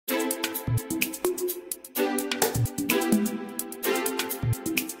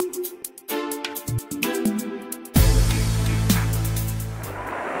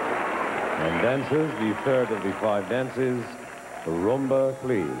Dancers, the third of the 5 dances, the Rumba,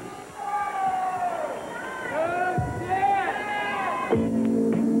 please.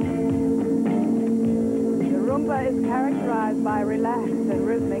 The Rumba is characterized by relaxed and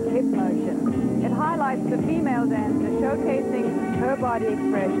rhythmic hip motion. It highlights the female dancer, showcasing her body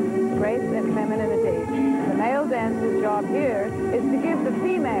expressions, grace and femininity. The male dancer's job here is to give the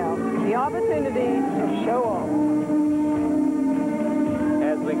female the opportunity to show off.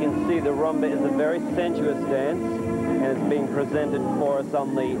 As we can see, the Rumba is a very sensuous dance, and it's being presented for us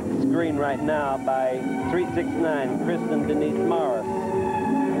on the screen right now by 369, Chris and Denise Morris.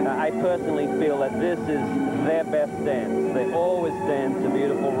 I personally feel that this is their best dance. They always dance a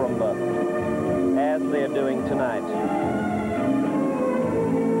beautiful Rumba, as they're doing tonight.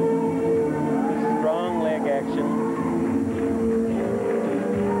 Strong leg action,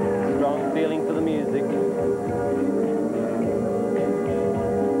 strong feeling for the music.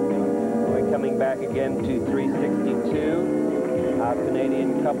 Coming back again to 362, our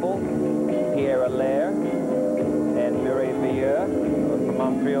Canadian couple, Pierre, Allaire, and Mireille Veilleux from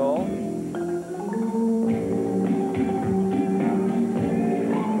Montreal.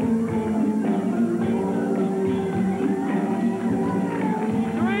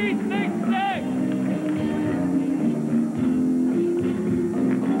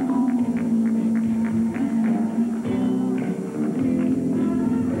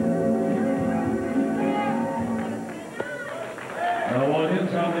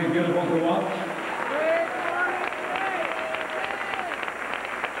 Audience, aren't they beautiful to watch?